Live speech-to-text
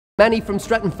Manny from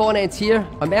Stratton Finance here.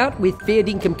 I'm out with Fair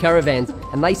Dinkum Caravans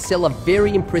and they sell a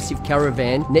very impressive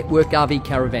caravan, Network RV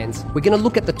Caravans. We're going to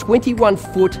look at the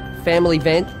 21-foot family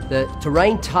van, the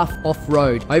terrain tough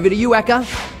off-road. Over to you, Akka.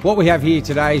 What we have here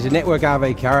today is a Network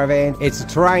RV Caravan. It's a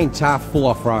terrain tough full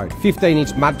off-road.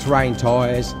 15-inch mud terrain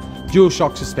tyres, dual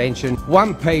shock suspension,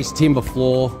 one-piece timber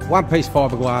floor, one-piece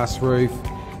fiberglass roof,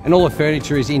 and all the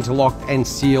furniture is interlocked and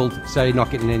sealed so you're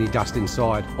not getting any dust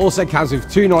inside. Also comes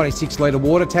with two 96-litre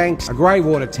water tanks, a grey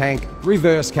water tank,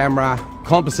 reverse camera,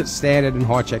 composite standard and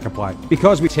high checker plate.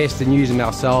 Because we test and use them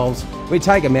ourselves, we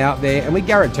take them out there and we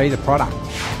guarantee the product.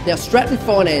 Now Stratton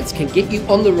Finance can get you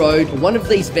on the road on one of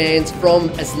these vans from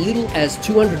as little as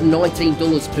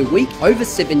 $219 per week over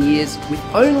 7 years with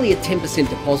only a 10%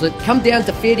 deposit. Come down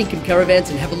to Fair Dinkum Caravans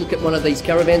and have a look at one of these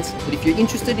caravans. But if you're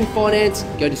interested in finance,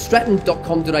 go to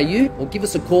stratton.com.au or give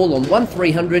us a call on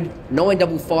 1300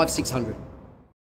 955 600.